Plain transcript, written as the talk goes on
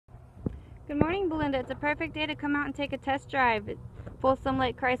Good morning, Belinda. It's a perfect day to come out and take a test drive. Folsom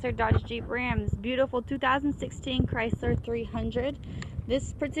Lake Chrysler Dodge Jeep Ram. This beautiful 2016 Chrysler 300.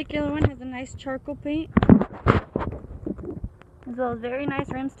 This particular one has a nice charcoal paint, as well as very nice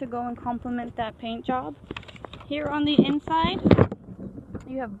rims to go and complement that paint job. Here on the inside,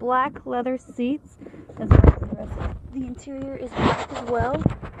 you have black leather seats, as well as the rest of the interior is black as well.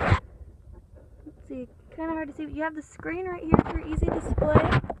 Let's see, kind of hard to see, but you have the screen right here for easy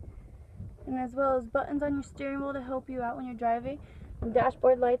display, and as well as buttons on your steering wheel to help you out when you're driving. The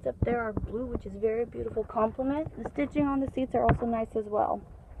dashboard lights up there are blue, which is a very beautiful complement. The stitching on the seats are also nice as well.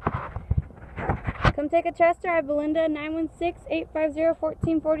 Come take a test drive, Belinda.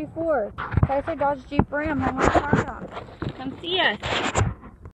 916-850-1444. Chrysler Dodge Jeep Ram, home of the car shop. Come see us.